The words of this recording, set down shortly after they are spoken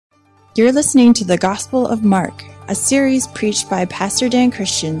You're listening to the Gospel of Mark, a series preached by Pastor Dan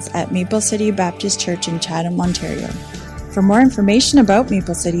Christians at Maple City Baptist Church in Chatham, Ontario. For more information about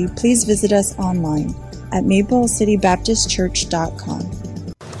Maple City, please visit us online at maplecitybaptistchurch.com.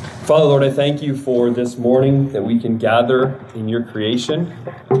 Father, Lord, I thank you for this morning that we can gather in your creation,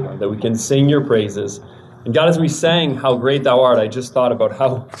 that we can sing your praises. And God, as we sang How Great Thou Art, I just thought about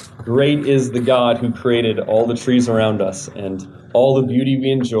how great is the God who created all the trees around us and all the beauty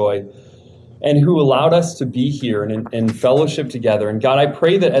we enjoy, and who allowed us to be here and fellowship together. And God, I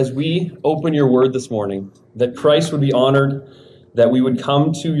pray that as we open your word this morning, that Christ would be honored, that we would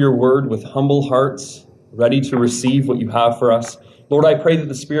come to your word with humble hearts, ready to receive what you have for us. Lord, I pray that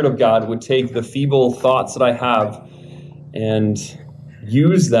the Spirit of God would take the feeble thoughts that I have and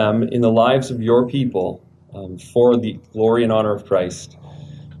use them in the lives of your people for the glory and honor of Christ.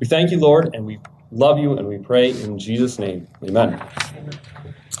 We thank you, Lord, and we love you, and we pray in Jesus' name. Amen.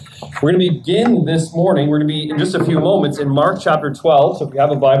 We're going to begin this morning. We're going to be in just a few moments in Mark chapter 12. So if you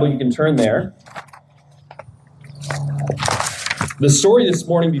have a Bible, you can turn there. The story this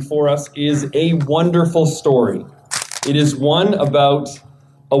morning before us is a wonderful story. It is one about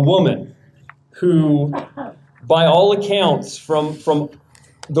a woman who, by all accounts, from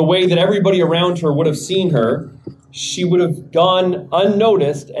the way that everybody around her would have seen her, she would have gone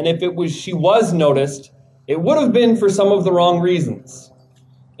unnoticed, and if she was noticed, it would have been for some of the wrong reasons.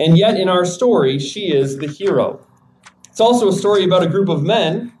 And yet in our story, she is the hero. It's also a story about a group of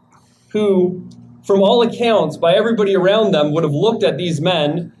men who, from all accounts, by everybody around them, would have looked at these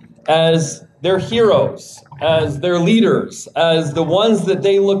men as their heroes, as their leaders, as the ones that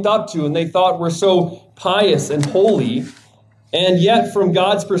they looked up to and they thought were so pious and holy. And yet, from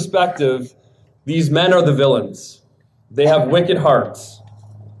God's perspective, these men are the villains. They have wicked hearts.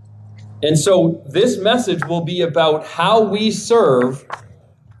 And so this message will be about how we serve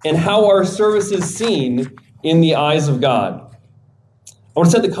and how our service is seen in the eyes of God. I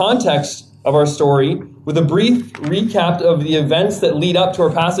want to set the context of our story with a brief recap of the events that lead up to our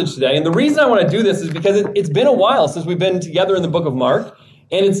passage today. And the reason I want to do this is because it's been a while since we've been together in the book of Mark.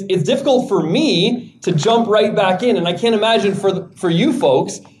 And it's difficult for me to jump right back in. And I can't imagine for you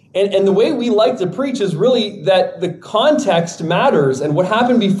folks. And the way we like to preach is really that the context matters. And what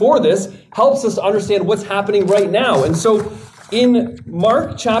happened before this helps us to understand what's happening right now. And so in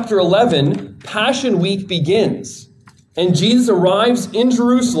Mark chapter 11, Passion Week begins. And Jesus arrives in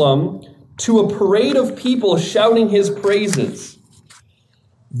Jerusalem to a parade of people shouting his praises.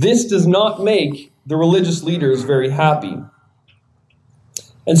 This does not make the religious leaders very happy.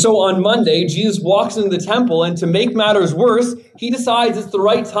 And so on Monday, Jesus walks into the temple, and to make matters worse, he decides it's the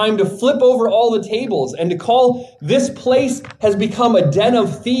right time to flip over all the tables and to call this place has become a den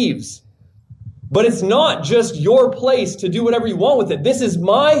of thieves. But it's not just your place to do whatever you want with it. This is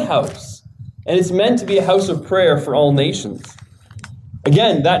my house, and it's meant to be a house of prayer for all nations.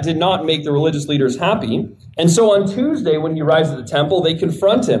 Again, that did not make the religious leaders happy. And so on Tuesday, when he arrives at the temple, they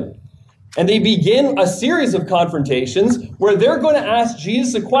confront him. And they begin a series of confrontations where they're going to ask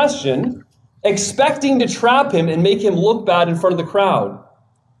Jesus a question, expecting to trap him and make him look bad in front of the crowd.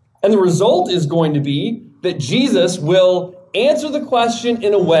 And the result is going to be that Jesus will answer the question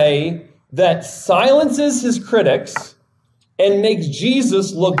in a way that silences his critics and makes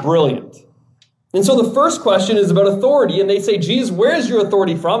Jesus look brilliant. And so the first question is about authority, and they say, Jesus, where is your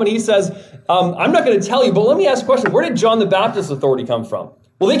authority from? And he says, I'm not going to tell you, but let me ask a question. Where did John the Baptist's authority come from?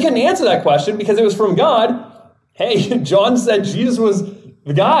 Well, they couldn't answer that question because it was from God. Hey, John said Jesus was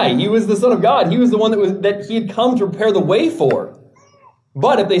the guy. He was the Son of God. He was the one that he had come to prepare the way for.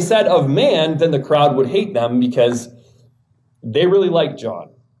 But if they said of man, then the crowd would hate them because they really liked John.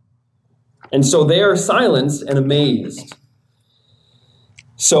 And so they are silenced and amazed.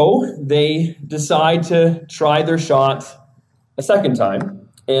 So they decide to try their shot a second time.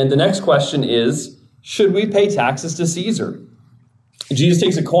 And the next question is, should we pay taxes to Caesar? Jesus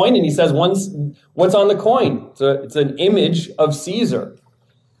takes a coin and he says, what's on the coin? It's an image of Caesar.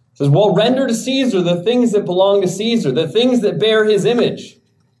 He says, well, render to Caesar the things that belong to Caesar, the things that bear his image,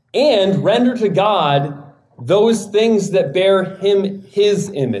 and render to God those things that bear him his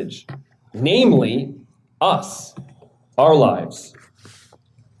image, namely us, our lives.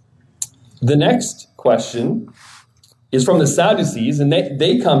 The next question is from the Sadducees, and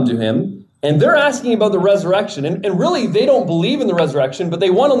they come to him. And they're asking about the resurrection. And really, they don't believe in the resurrection, but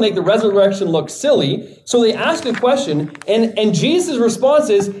they want to make the resurrection look silly. So they ask a question, and Jesus' response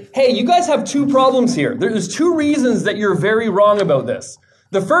is, hey, you guys have two problems here. There's two reasons that you're very wrong about this.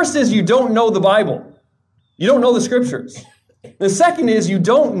 The first is you don't know the Bible. You don't know the scriptures. The second is you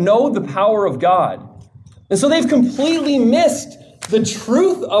don't know the power of God. And so they've completely missed the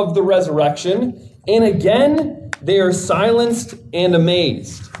truth of the resurrection, and again they are silenced and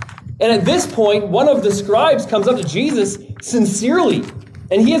amazed. And at this point, one of the scribes comes up to Jesus sincerely,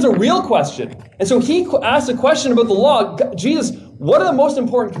 and he has a real question. And so he asks a question about the law. Jesus, what are the most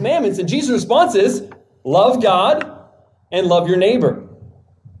important commandments? And Jesus' response is, love God and love your neighbor.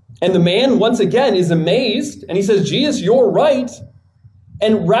 And the man, once again, is amazed, and he says, Jesus, you're right.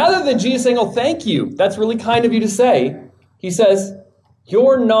 And rather than Jesus saying, oh, thank you, that's really kind of you to say, he says,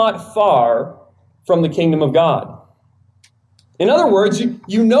 you're not far from the kingdom of God. In other words,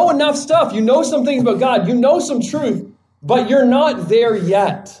 you know enough stuff. You know some things about God. You know some truth, but you're not there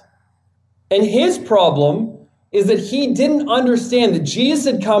yet. And his problem is that he didn't understand that Jesus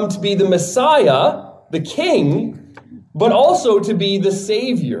had come to be the Messiah, the King, but also to be the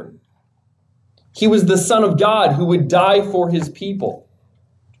Savior. He was the Son of God who would die for his people.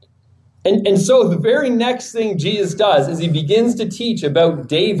 And so the very next thing Jesus does is he begins to teach about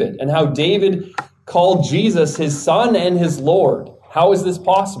David and how David called Jesus his son and his Lord. How is this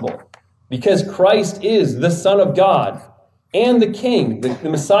possible? Because Christ is the Son of God and the King, the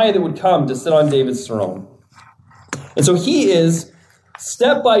Messiah that would come to sit on David's throne. And so he is,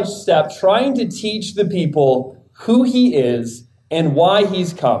 step by step, trying to teach the people who he is and why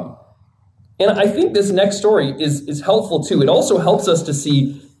he's come. And I think this next story is helpful too. It also helps us to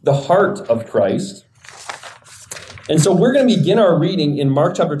see the heart of Christ. And so we're going to begin our reading in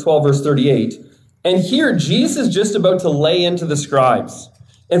Mark chapter 12, verse 38. And here, Jesus is just about to lay into the scribes.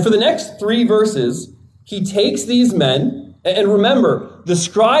 And for the next 3 verses, he takes these men, and remember, the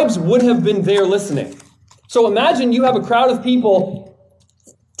scribes would have been there listening. So imagine you have a crowd of people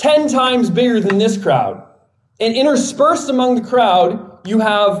 10 times bigger than this crowd. And interspersed among the crowd, you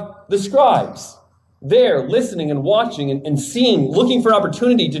have the scribes there listening and watching and seeing, looking for an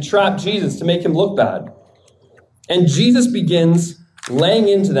opportunity to trap Jesus, to make him look bad. And Jesus begins laying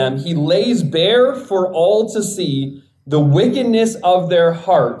into them. He lays bare for all to see the wickedness of their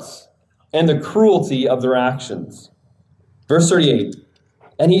hearts and the cruelty of their actions. Verse 38,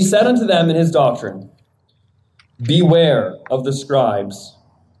 and he said unto them in his doctrine, beware of the scribes,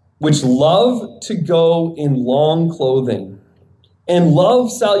 which love to go in long clothing, and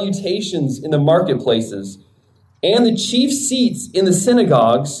love salutations in the marketplaces, and the chief seats in the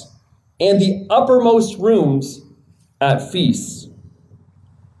synagogues, and the uppermost rooms at feasts.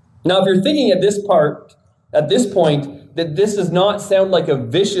 Now, if you're thinking at this point, that this does not sound like a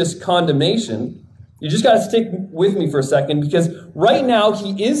vicious condemnation, you just got to stick with me for a second, because right now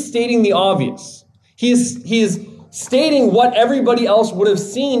he is stating the obvious. He is stating what everybody else would have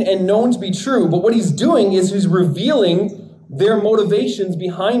seen and known to be true, but what he's doing is he's revealing their motivations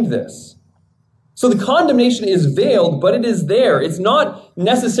behind this. So the condemnation is veiled, but it is there. It's not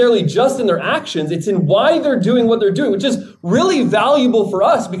necessarily just in their actions. It's in why they're doing what they're doing, which is really valuable for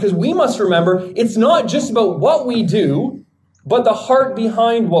us, because we must remember it's not just about what we do, but the heart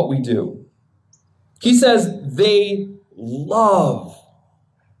behind what we do. He says they love.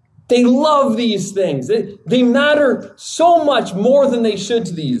 They love these things. They matter so much more than they should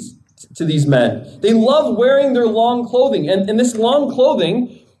to these men. They love wearing their long clothing. And this long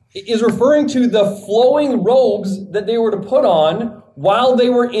clothing is referring to the flowing robes that they were to put on while they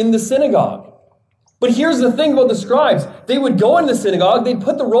were in the synagogue. But here's the thing about the scribes. They would go in the synagogue, they'd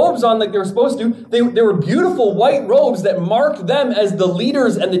put the robes on like they were supposed to. They were beautiful white robes that marked them as the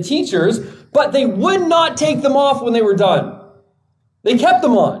leaders and the teachers, but they would not take them off when they were done. They kept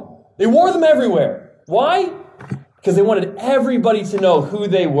them on. They wore them everywhere. Why? Because they wanted everybody to know who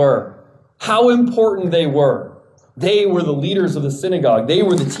they were, how important they were. They were the leaders of the synagogue. They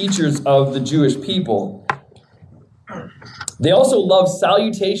were the teachers of the Jewish people. They also love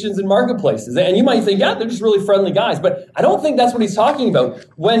salutations in marketplaces. And you might think, yeah, they're just really friendly guys. But I don't think that's what he's talking about.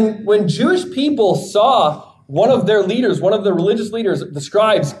 When Jewish people saw one of their leaders, one of the religious leaders, the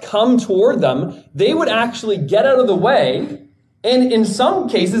scribes, come toward them, they would actually get out of the way. And in some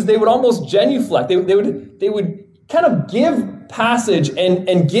cases, they would almost genuflect. They would kind of give passage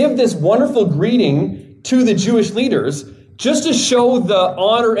and give this wonderful greeting to the Jewish leaders just to show the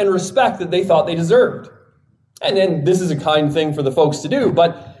honor and respect that they thought they deserved. And then this is a kind thing for the folks to do.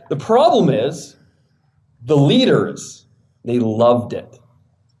 But the problem is the leaders, they loved it.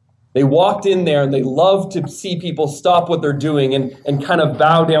 They walked in there and they loved to see people stop what they're doing and kind of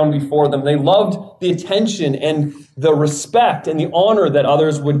bow down before them. They loved the attention and the respect and the honor that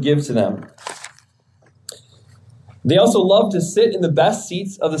others would give to them. They also loved to sit in the best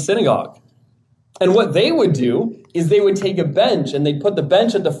seats of the synagogue. And what they would do is they would take a bench and they'd put the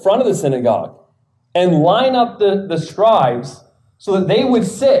bench at the front of the synagogue and line up the scribes so that they would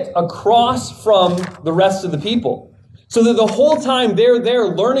sit across from the rest of the people. So that the whole time they're there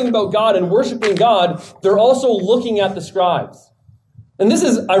learning about God and worshiping God, they're also looking at the scribes. And this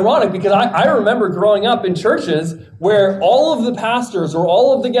is ironic because I remember growing up in churches where all of the pastors or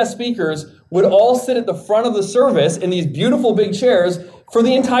all of the guest speakers would all sit at the front of the service in these beautiful big chairs for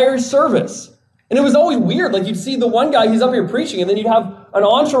the entire service. And it was always weird. Like, you'd see the one guy, he's up here preaching, and then you'd have an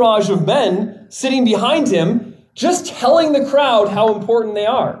entourage of men sitting behind him just telling the crowd how important they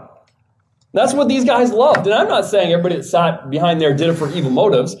are. That's what these guys loved. And I'm not saying everybody that sat behind there did it for evil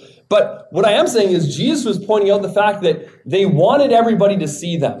motives, but what I am saying is Jesus was pointing out the fact that they wanted everybody to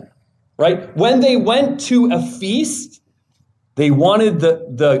see them, right? When they went to a feast, they wanted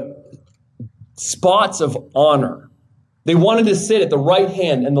the spots of honor. They wanted to sit at the right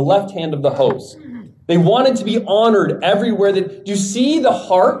hand and the left hand of the host. They wanted to be honored everywhere. Do you see the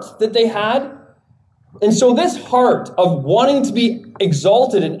heart that they had? And so this heart of wanting to be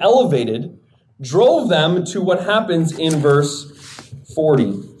exalted and elevated drove them to what happens in verse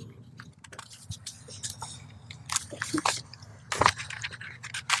 40.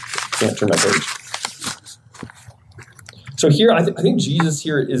 Can't turn my page. So here, I think Jesus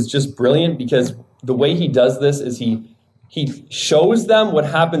here is just brilliant because the way he does this is he shows them what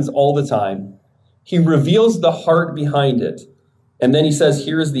happens all the time. He reveals the heart behind it. And then he says,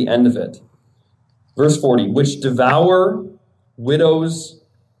 here's the end of it. Verse 40, which devour widows'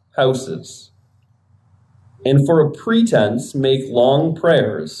 houses, and for a pretense make long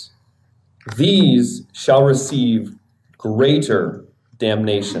prayers, these shall receive greater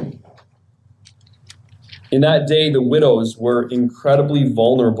damnation. In that day, the widows were incredibly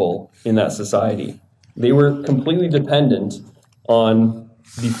vulnerable in that society. They were completely dependent on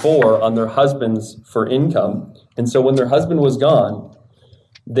their husbands for income. And so when their husband was gone,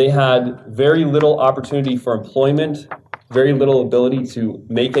 they had very little opportunity for employment, very little ability to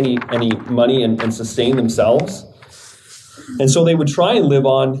make any money and sustain themselves. And so they would try and live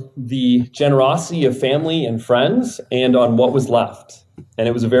on the generosity of family and friends and on what was left. And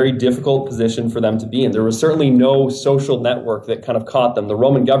it was a very difficult position for them to be in. There was certainly no social network that kind of caught them. The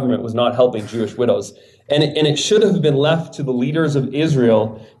Roman government was not helping Jewish widows. And it should have been left to the leaders of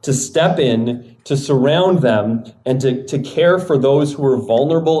Israel to step in, to surround them, and to care for those who were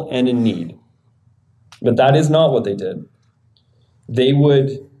vulnerable and in need. But that is not what they did. They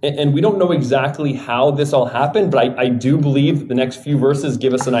would, and we don't know exactly how this all happened, but I do believe that the next few verses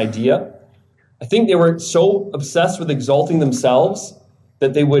give us an idea. I think they were so obsessed with exalting themselves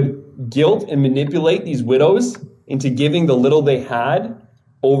that they would guilt and manipulate these widows into giving the little they had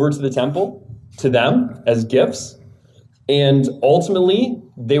over to the temple, to them as gifts. And ultimately,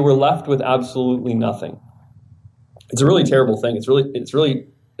 they were left with absolutely nothing. It's a really terrible thing. It's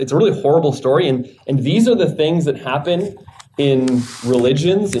a really horrible story. And these are the things that happen in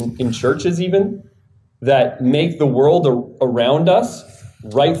religions, in churches even, that make the world around us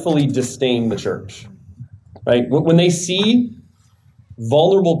rightfully disdain the church. Right? When they see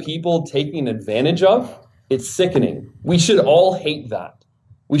vulnerable people taken advantage of, it's sickening. We should all hate that.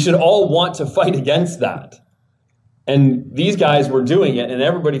 We should all want to fight against that. And these guys were doing it, and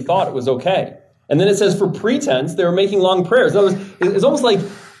everybody thought it was okay. And then it says, for pretense, they were making long prayers. It's almost like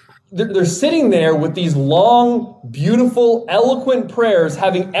they're sitting there with these long, beautiful, eloquent prayers,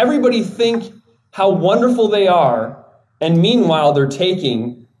 having everybody think how wonderful they are. And meanwhile, they're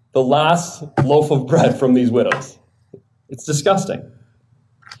taking the last loaf of bread from these widows. It's disgusting.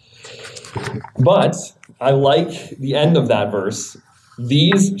 But I like the end of that verse.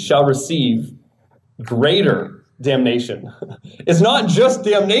 These shall receive greater damnation. It's not just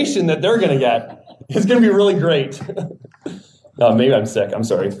damnation that they're going to get. It's going to be really great. Maybe I'm sick. I'm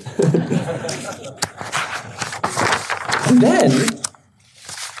sorry. And then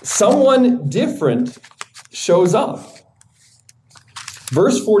someone different shows up.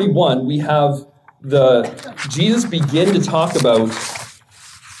 Verse 41, we have Jesus begin to talk about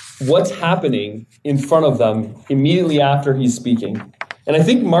what's happening in front of them immediately after he's speaking. And I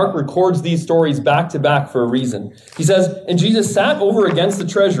think Mark records these stories back to back for a reason. He says, and Jesus sat over against the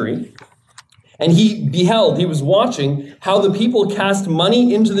treasury, and he was watching how the people cast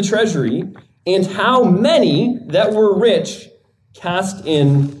money into the treasury, and how many that were rich cast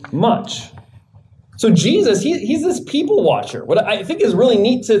in much. So Jesus, he's this people watcher. What I think is really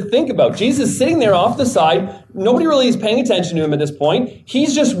neat to think about. Jesus is sitting there off the side. Nobody really is paying attention to him at this point.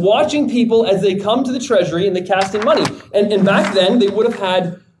 He's just watching people as they come to the treasury and they cast in money. And back then, they would have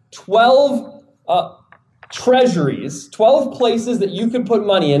had 12 treasuries, 12 places that you could put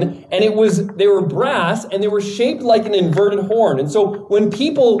money in. And they were brass and they were shaped like an inverted horn. And so when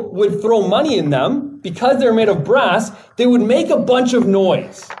people would throw money in them, because they're made of brass, they would make a bunch of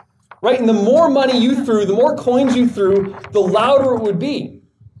noise. right? And the more money you threw, the more coins you threw, the louder it would be.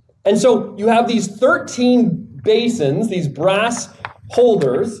 And so you have these 13 basins, these brass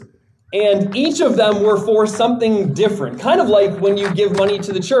holders, and each of them were for something different. Kind of like when you give money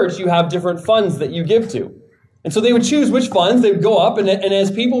to the church, you have different funds that you give to. And so they would choose which funds. They would go up, and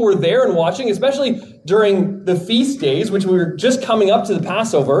as people were there and watching, especially during the feast days, which we were just coming up to the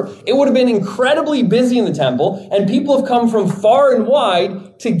Passover, it would have been incredibly busy in the temple, and people have come from far and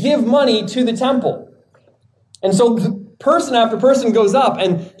wide to give money to the temple. And so person after person goes up,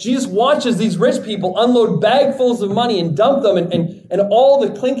 and Jesus watches these rich people unload bagfuls of money and dump them, and all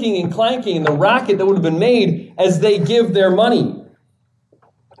the clinking and clanking and the racket that would have been made as they give their money.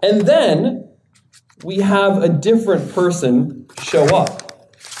 And then we have a different person show up.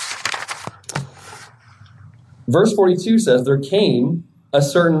 Verse 42 says, there came a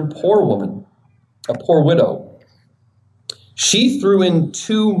certain poor woman, a poor widow. She threw in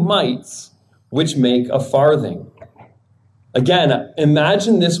 2 mites, which make a farthing. Again,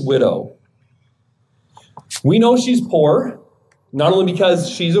 imagine this widow. We know she's poor, not only because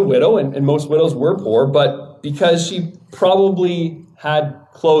she's a widow, and most widows were poor, but because she probably had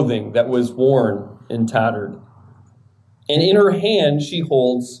clothing that was worn and tattered. And in her hand, she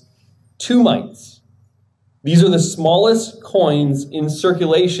holds 2 mites. These are the smallest coins in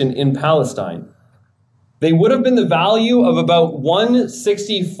circulation in Palestine. They would have been the value of about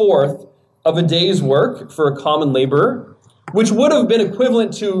 1/64th of a day's work for a common laborer, which would have been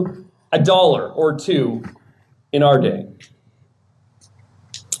equivalent to $1 or $2 in our day.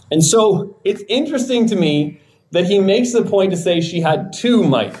 And so it's interesting to me that he makes the point to say she had 2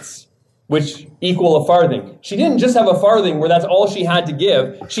 mites, which equal a farthing. She didn't just have a farthing where that's all she had to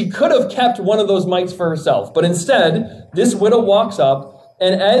give. She could have kept one of those mites for herself. But instead, this widow walks up,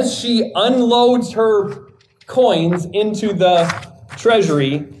 and as she unloads her coins into the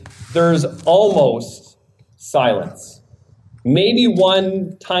treasury, there's almost silence. Maybe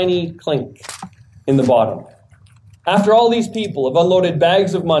one tiny clink in the bottom. After all these people have unloaded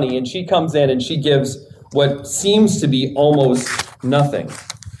bags of money, and she comes in and she gives what seems to be almost nothing.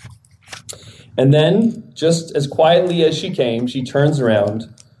 And then, just as quietly as she came, she turns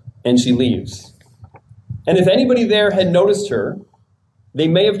around and she leaves. And if anybody there had noticed her, they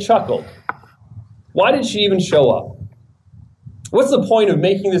may have chuckled. Why did she even show up? What's the point of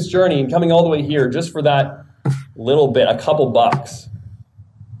making this journey and coming all the way here just for that little bit, a couple bucks?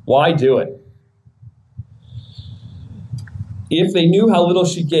 Why do it? If they knew how little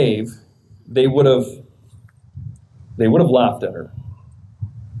she gave, they would have laughed at her.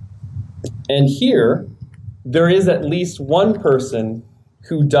 And here, there is at least one person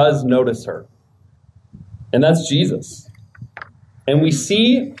who does notice her. And that's Jesus. And we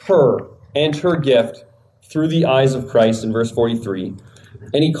see her and her gift through the eyes of Christ in verse 43.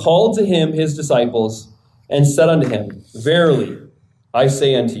 And he called to him his disciples and said unto him, verily, I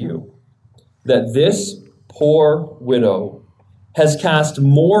say unto you, that this poor widow has cast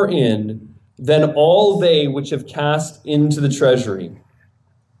more in than all they which have cast into the treasury.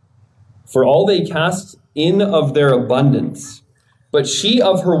 For all they cast in of their abundance, but she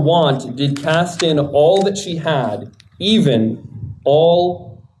of her want did cast in all that she had, even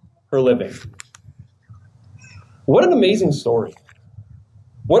all her living. What an amazing story.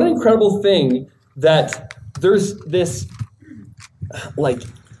 What an incredible thing that there's this,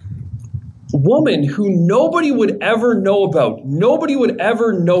 woman who nobody would ever know about, nobody would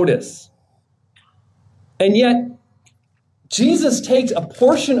ever notice. And yet, Jesus takes a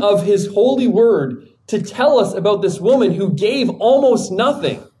portion of his holy word to tell us about this woman who gave almost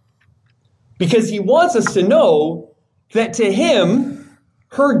nothing. Because he wants us to know that to him,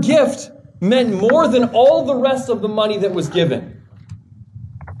 her gift meant more than all the rest of the money that was given.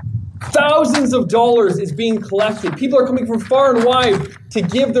 Thousands of dollars is being collected. People are coming from far and wide to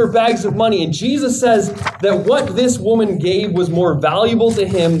give their bags of money. And Jesus says that what this woman gave was more valuable to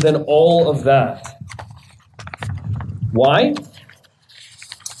him than all of that. Why?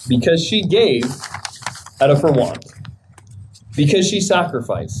 Because she gave out of her want. Because she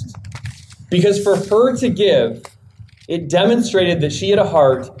sacrificed. Because for her to give, it demonstrated that she had a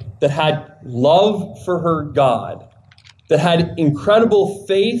heart that had love for her God, that had incredible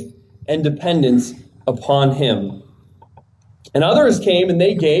faith and dependence upon him. And others came and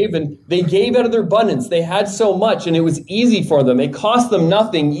they gave out of their abundance. They had so much and it was easy for them. It cost them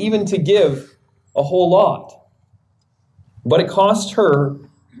nothing even to give a whole lot. But it cost her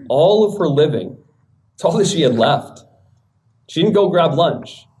all of her living. It's all that she had left. She didn't go grab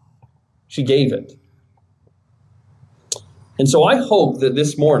lunch. She gave it. And so I hope that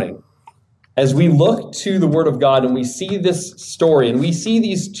this morning, as we look to the Word of God and we see this story and we see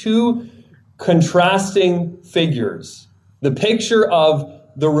these two contrasting figures, the picture of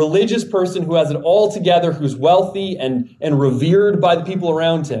the religious person who has it all together, who's wealthy and revered by the people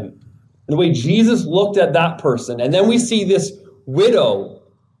around him, and the way Jesus looked at that person. And then we see this widow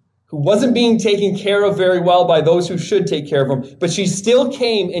who wasn't being taken care of very well by those who should take care of him, but she still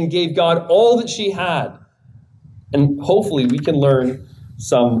came and gave God all that she had. And hopefully we can learn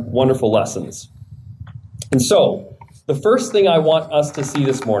some wonderful lessons. And so, the first thing I want us to see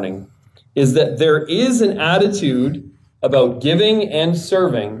this morning is that there is an attitude about giving and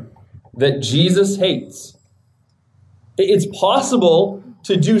serving that Jesus hates. It's possible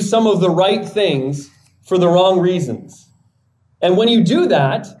to do some of the right things for the wrong reasons. And when you do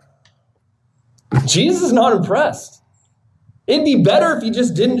that, Jesus is not impressed. It'd be better if he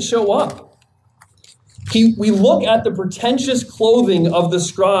just didn't show up. We look at the pretentious clothing of the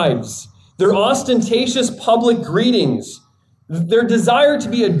scribes, their ostentatious public greetings, their desire to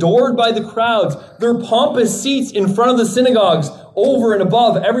be adored by the crowds, their pompous seats in front of the synagogues over and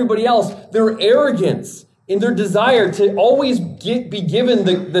above everybody else, their arrogance in their desire to always be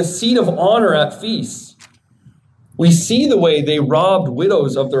given the seat of honor at feasts. We see the way they robbed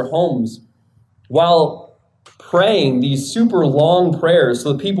widows of their homes while praying these super long prayers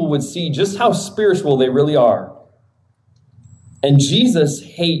so that people would see just how spiritual they really are. And Jesus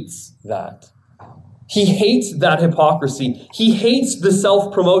hates that. He hates that hypocrisy. He hates the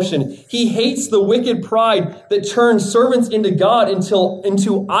self-promotion. He hates the wicked pride that turns servants into God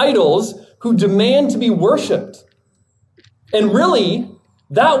into idols who demand to be worshipped. And really,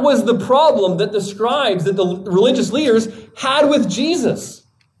 that was the problem that the scribes, that the religious leaders had with Jesus.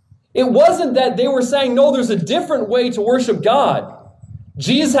 It wasn't that they were saying, no, there's a different way to worship God.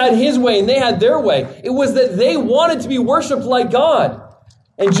 Jesus had his way and they had their way. It was that they wanted to be worshiped like God.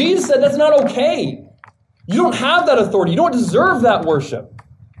 And Jesus said, that's not okay. You don't have that authority. You don't deserve that worship.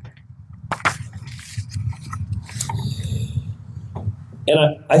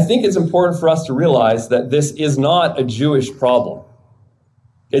 And I think it's important for us to realize that this is not a Jewish problem.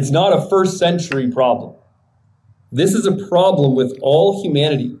 It's not a first century problem. This is a problem with all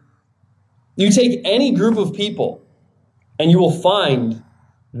humanity. You take any group of people and you will find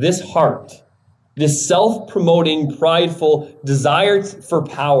this heart, this self-promoting, prideful, desire for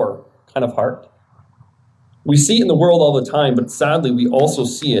power kind of heart. We see it in the world all the time, but sadly we also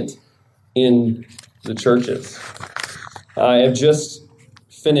see it in the churches. I have just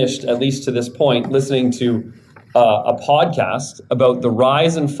finished, at least to this point, listening to a podcast about the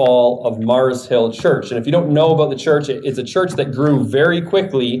rise and fall of Mars Hill Church. And if you don't know about the church, it's a church that grew very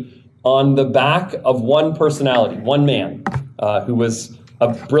quickly on the back of one personality, one man, who was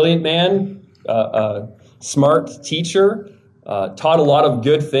a brilliant man, a smart teacher, taught a lot of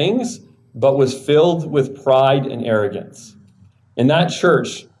good things, but was filled with pride and arrogance. And that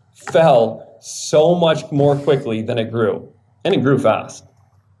church fell so much more quickly than it grew. And it grew fast.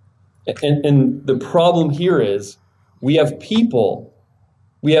 And the problem here is we have people,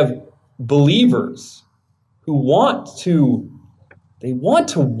 we have believers who want to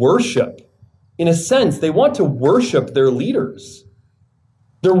worship. In a sense, they want to worship their leaders.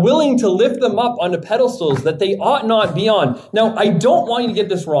 They're willing to lift them up onto pedestals that they ought not be on. Now, I don't want you to get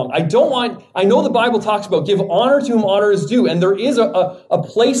this wrong. I know the Bible talks about give honor to whom honor is due, and there is a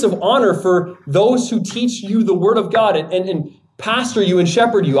place of honor for those who teach you the word of God and pastor you and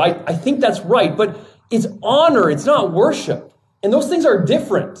shepherd you. I think that's right, but it's honor, it's not worship. And those things are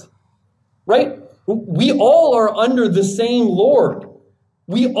different, right? We all are under the same Lord.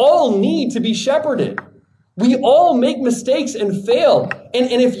 We all need to be shepherded. We all make mistakes and fail. And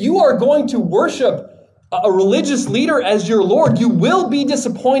if you are going to worship a religious leader as your Lord, you will be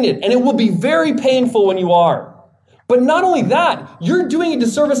disappointed, and it will be very painful when you are. But not only that, you're doing a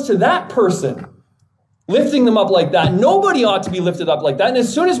disservice to that person, lifting them up like that. Nobody ought to be lifted up like that. And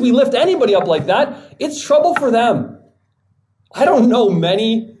as soon as we lift anybody up like that, it's trouble for them. I don't know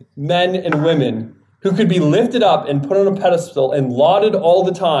many men and women who could be lifted up and put on a pedestal and lauded all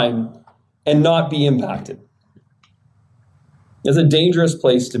the time and not be impacted. It's a dangerous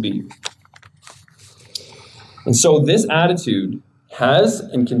place to be. And so this attitude has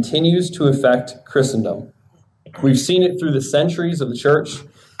and continues to affect Christendom. We've seen it through the centuries of the church.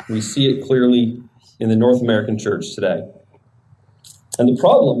 We see it clearly in the North American church today. And the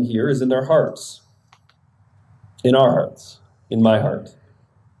problem here is in their hearts, in our hearts, in my heart.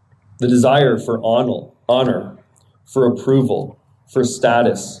 The desire for honor, for approval, for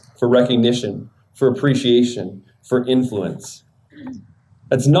status, for recognition, for appreciation, for influence.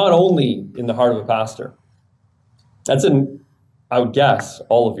 That's not only in the heart of a pastor. That's in, I would guess,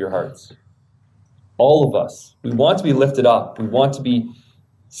 all of your hearts. All of us. We want to be lifted up. We want to be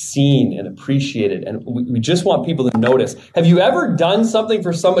seen and appreciated, and we just want people to notice. Have you ever done something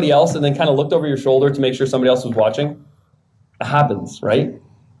for somebody else and then kind of looked over your shoulder to make sure somebody else was watching? It happens, right?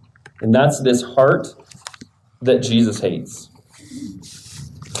 And that's this heart that Jesus hates.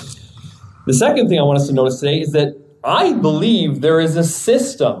 The second thing I want us to notice today is that I believe there is a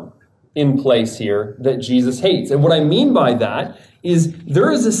system in place here that Jesus hates. And what I mean by that is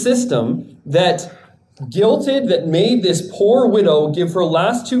there is a system that made this poor widow give her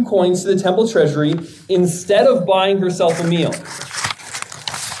last 2 coins to the temple treasury instead of buying herself a meal.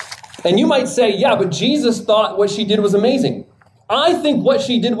 And you might say, yeah, but Jesus thought what she did was amazing. I think what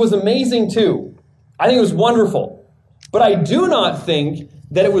she did was amazing too. I think it was wonderful. But I do not think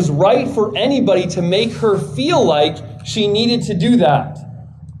that it was right for anybody to make her feel like she needed to do that.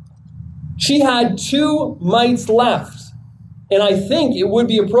 She had 2 mites left. And I think it would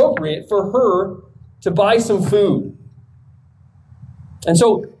be appropriate for her to buy some food. And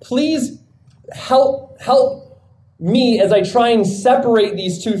so please help me as I try and separate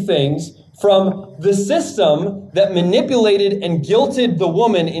these 2 things from the system that manipulated and guilted the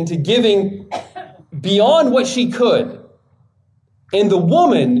woman into giving beyond what she could, and the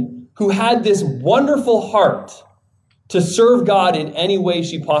woman who had this wonderful heart to serve God in any way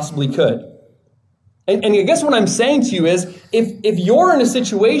she possibly could. And I guess what I'm saying to you is, if you're in a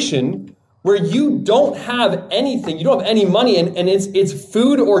situation where you don't have anything, you don't have any money, and it's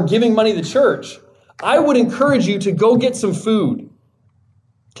food or giving money to church, I would encourage you to go get some food.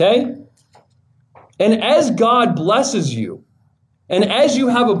 Okay? And as God blesses you, and as you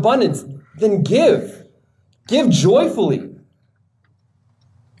have abundance, then give. Give joyfully.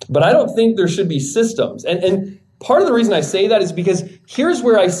 But I don't think there should be systems. And part of the reason I say that is because here's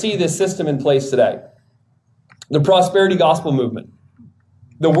where I see this system in place today. The prosperity gospel movement.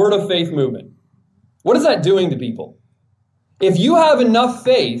 The word of faith movement. What is that doing to people? If you have enough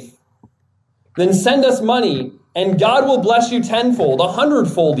faith, then send us money and God will bless you tenfold,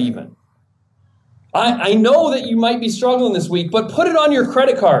 100-fold even. I know that you might be struggling this week, but put it on your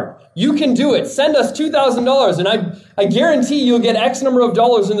credit card. You can do it. Send us $2,000 and I guarantee you'll get X number of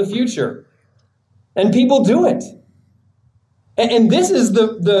dollars in the future. And people do it. And this is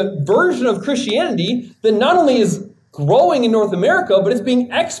the version of Christianity that not only is growing in North America, but it's being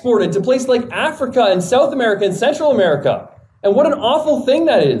exported to places like Africa and South America and Central America. And what an awful thing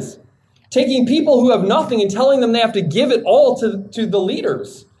that is. Taking people who have nothing and telling them they have to give it all to the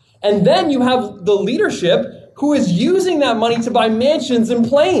leaders. And then you have the leadership who is using that money to buy mansions and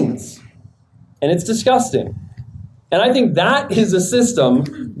planes. And it's disgusting. And I think that is a system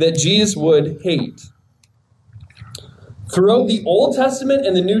that Jesus would hate. Throughout the Old Testament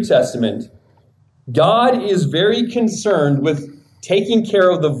and the New Testament, God is very concerned with taking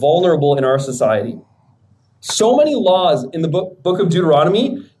care of the vulnerable in our society. So many laws in the book of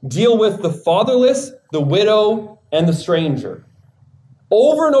Deuteronomy deal with the fatherless, the widow, and the stranger.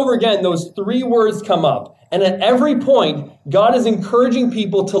 Over and over again, those 3 words come up. And at every point, God is encouraging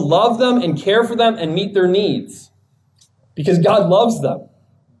people to love them and care for them and meet their needs. Because God loves them.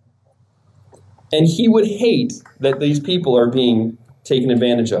 And he would hate that these people are being taken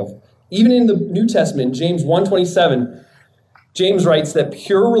advantage of. Even in the New Testament, James 1:27, James writes that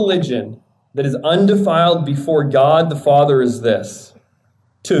pure religion that is undefiled before God the Father is this: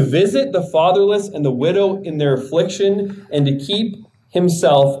 to visit the fatherless and the widow in their affliction and to keep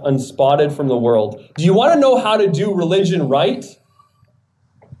himself unspotted from the world. Do you want to know how to do religion right?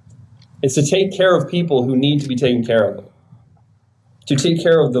 It's to take care of people who need to be taken care of. To take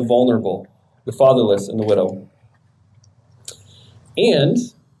care of the vulnerable, the fatherless, and the widow. And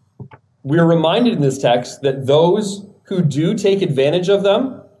we're reminded in this text that those who do take advantage of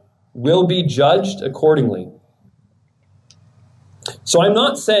them will be judged accordingly. So I'm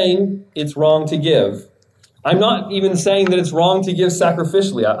not saying it's wrong to give. I'm not even saying that it's wrong to give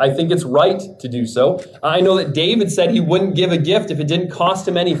sacrificially. I think it's right to do so. I know that David said he wouldn't give a gift if it didn't cost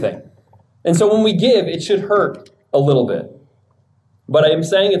him anything. And so when we give, it should hurt a little bit. But I am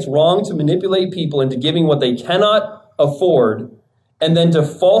saying it's wrong to manipulate people into giving what they cannot afford and then to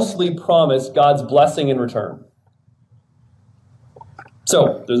falsely promise God's blessing in return.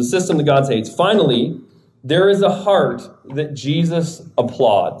 So, there's a system that God hates. Finally, there is a heart that Jesus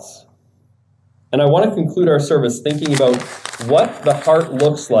applauds. And I want to conclude our service thinking about what the heart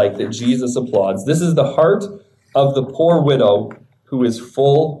looks like that Jesus applauds. This is the heart of the poor widow who is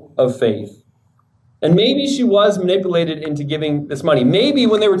full of faith. And maybe she was manipulated into giving this money. Maybe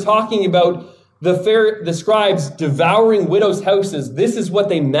when they were talking about the scribes devouring widows' houses, this is what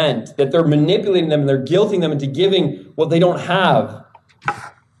they meant, that they're manipulating them and they're guilting them into giving what they don't have.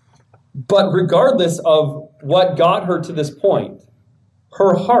 But regardless of what got her to this point,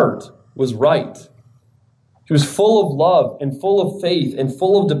 her heart was right. She was full of love and full of faith and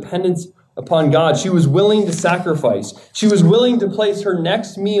full of dependence upon God. She was willing to sacrifice. She was willing to place her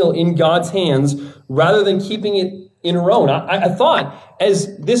next meal in God's hands rather than keeping it in her own. I thought,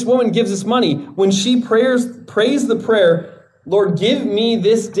 as this woman gives us money, when she prays the prayer, Lord, give me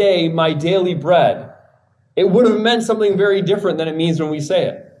this day my daily bread, it would have meant something very different than it means when we say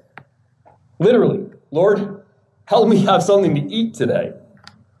it. Literally, Lord, help me have something to eat today.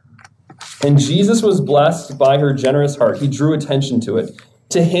 And Jesus was blessed by her generous heart. He drew attention to it.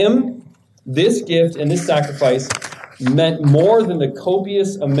 To him, this gift and this sacrifice meant more than the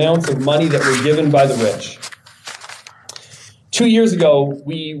copious amounts of money that were given by the rich. 2 years ago,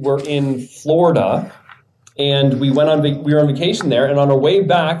 we were in Florida, and we were on vacation there, and on our way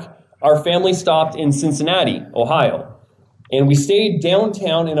back, our family stopped in Cincinnati, Ohio. And we stayed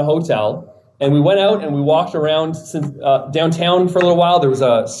downtown in a hotel, and we went out and we walked around downtown for a little while. There was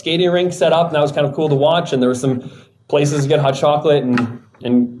a skating rink set up, and that was kind of cool to watch, and there were some places to get hot chocolate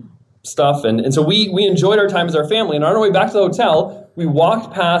and stuff. And so we enjoyed our time as our family, and on our way back to the hotel, we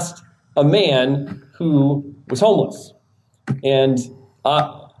walked past a man who was homeless. And,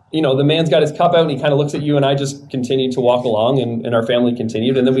 the man's got his cup out and he kind of looks at you, and I just continued to walk along, and our family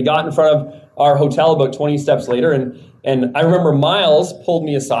continued. And then we got in front of our hotel about 20 steps later, and I remember Miles pulled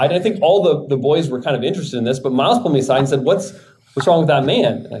me aside. And I think all the boys were kind of interested in this, but Miles pulled me aside and said, what's wrong with that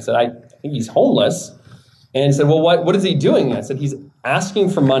man? And I said, I think he's homeless. And he said, well, what is he doing? And I said, he's asking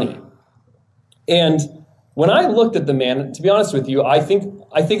for money. And when I looked at the man, to be honest with you, I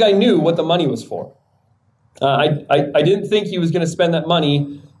think I knew what the money was for. I didn't think he was going to spend that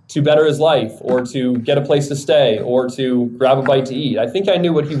money to better his life or to get a place to stay or to grab a bite to eat. I think I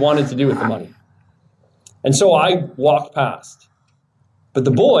knew what he wanted to do with the money. And so I walked past. But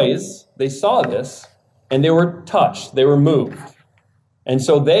the boys, they saw this and they were touched. They were moved. And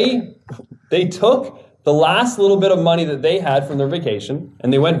so they took the last little bit of money that they had from their vacation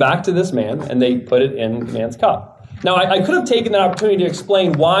and they went back to this man and they put it in the man's cup. Now, I could have taken that opportunity to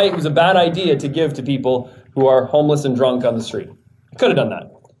explain why it was a bad idea to give to people who are homeless and drunk on the street. I could have done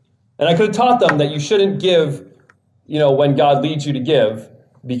that. And I could have taught them that you shouldn't give, when God leads you to give,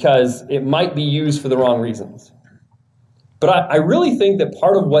 because it might be used for the wrong reasons. But I really think that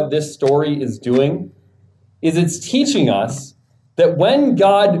part of what this story is doing is it's teaching us that when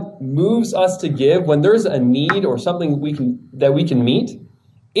God moves us to give, when there's a need or something that we can meet,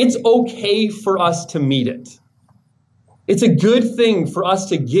 it's okay for us to meet it. It's a good thing for us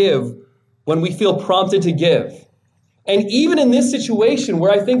to give when we feel prompted to give. And even in this situation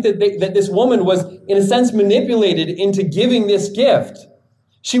where I think that this woman was, in a sense, manipulated into giving this gift,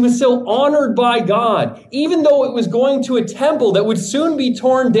 she was still honored by God, even though it was going to a temple that would soon be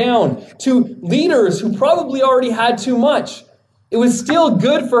torn down, to leaders who probably already had too much. It was still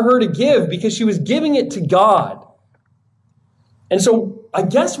good for her to give because she was giving it to God. And so I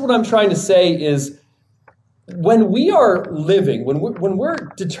guess what I'm trying to say is, when we are living, when we're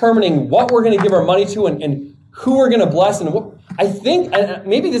determining what we're going to give our money to and who we're going to bless, and what, I think, and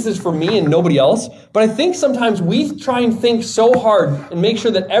maybe this is for me and nobody else, but I think sometimes we try and think so hard and make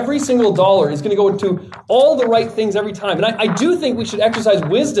sure that every single dollar is going to go to all the right things every time. And I do think we should exercise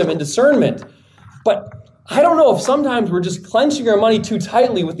wisdom and discernment, but I don't know if sometimes we're just clenching our money too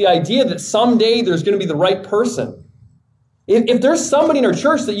tightly with the idea that someday there's going to be the right person. If there's somebody in our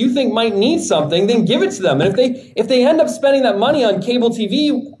church that you think might need something, then give it to them. And if they end up spending that money on cable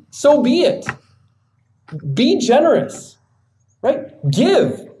TV, so be it. Be generous, right?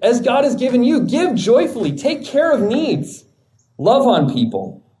 Give as God has given you. Give joyfully. Take care of needs. Love on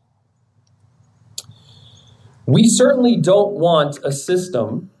people. We certainly don't want a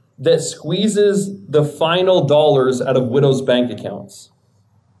system that squeezes the final dollars out of widows' bank accounts.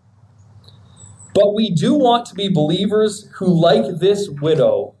 But we do want to be believers who, like this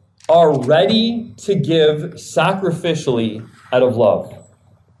widow, are ready to give sacrificially out of love.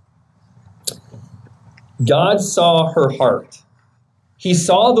 God saw her heart. He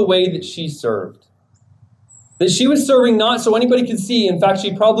saw the way that she served. That she was serving not so anybody could see. In fact,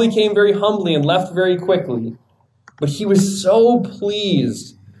 she probably came very humbly and left very quickly. But he was so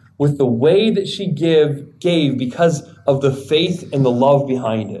pleased with the way that she gave because of the faith and the love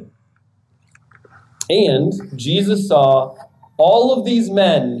behind it. And Jesus saw all of these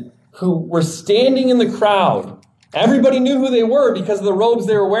men who were standing in the crowd. Everybody knew who they were because of the robes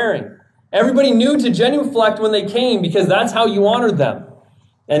they were wearing. Everybody knew to genuflect when they came because that's how you honored them.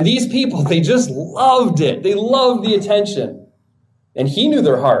 And these people, they just loved it. They loved the attention. And he knew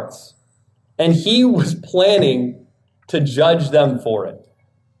their hearts. And he was planning to judge them for it.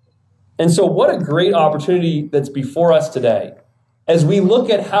 And so what a great opportunity that's before us today as we look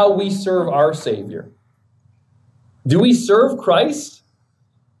at how we serve our Savior. Do we serve Christ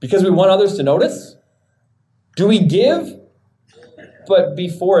because we want others to notice? Do we give, but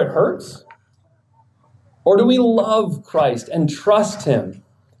before it hurts? Or do we love Christ and trust him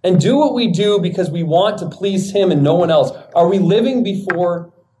and do what we do because we want to please him and no one else? Are we living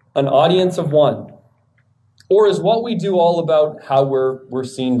before an audience of one? Or is what we do all about how we're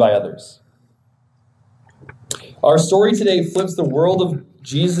seen by others? Our story today flips the world of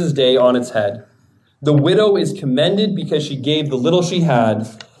Jesus' day on its head. The widow is commended because she gave the little she had,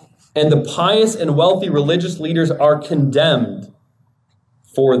 and the pious and wealthy religious leaders are condemned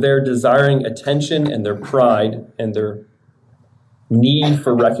for their desiring attention and their pride and their need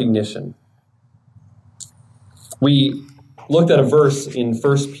for recognition. We looked at a verse in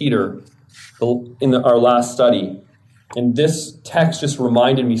 1 Peter in our last study, and this text just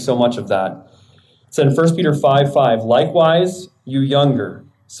reminded me so much of that. It said in 1 Peter 5:5, "Likewise, you younger,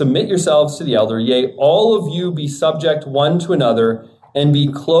 submit yourselves to the elder, yea, all of you be subject one to another, and be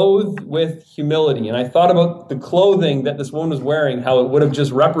clothed with humility." And I thought about the clothing that this woman was wearing, how it would have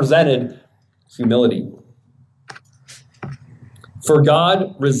just represented humility. "For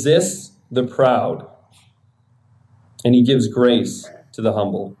God resists the proud, and he gives grace to the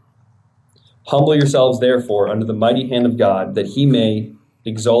humble. Humble yourselves, therefore, under the mighty hand of God, that he may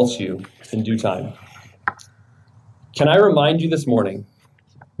exalt you in due time." Can I remind you this morning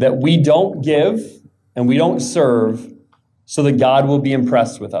that we don't give and we don't serve so that God will be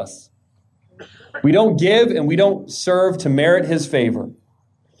impressed with us. We don't give and we don't serve to merit his favor.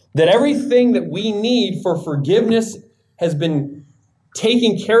 That everything that we need for forgiveness has been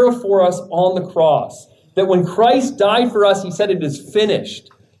taken care of for us on the cross. That when Christ died for us, he said it is finished.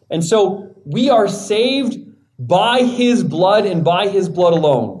 And so we are saved by his blood and by his blood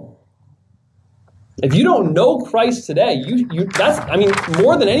alone. If you don't know Christ today,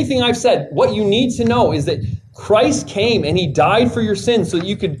 more than anything I've said, what you need to know is that Christ came and he died for your sins so that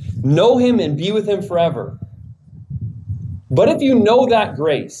you could know him and be with him forever. But if you know that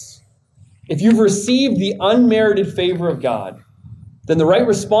grace, if you've received the unmerited favor of God, then the right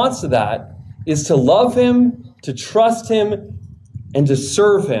response to that is to love him, to trust him, and to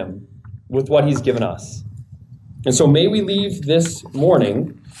serve him with what he's given us. And so may we leave this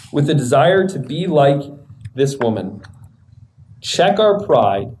morning with the desire to be like this woman. Check our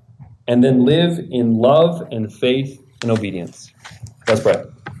pride and then live in love and faith and obedience. Let's pray.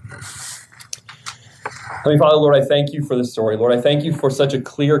 Heavenly Father, Lord, I thank you for this story. Lord, I thank you for such a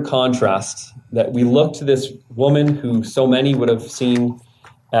clear contrast that we look to this woman who so many would have seen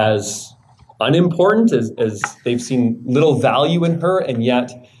as unimportant, as they've seen little value in her, and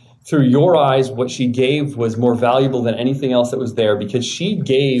yet through your eyes, what she gave was more valuable than anything else that was there, because she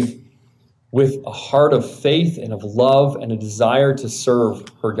gave with a heart of faith and of love and a desire to serve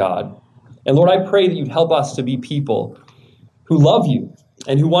her God. And Lord, I pray that you'd help us to be people who love you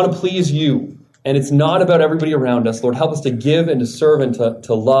and who want to please you. And it's not about everybody around us. Lord, help us to give and to serve and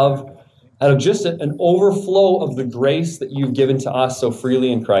to love out of just an overflow of the grace that you've given to us so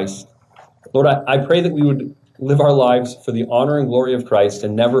freely in Christ. Lord, I pray that we would live our lives for the honor and glory of Christ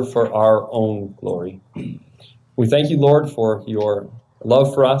and never for our own glory. We thank you, Lord, for your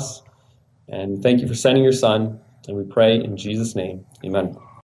love for us, and thank you for sending your Son, and we pray in Jesus' name. Amen.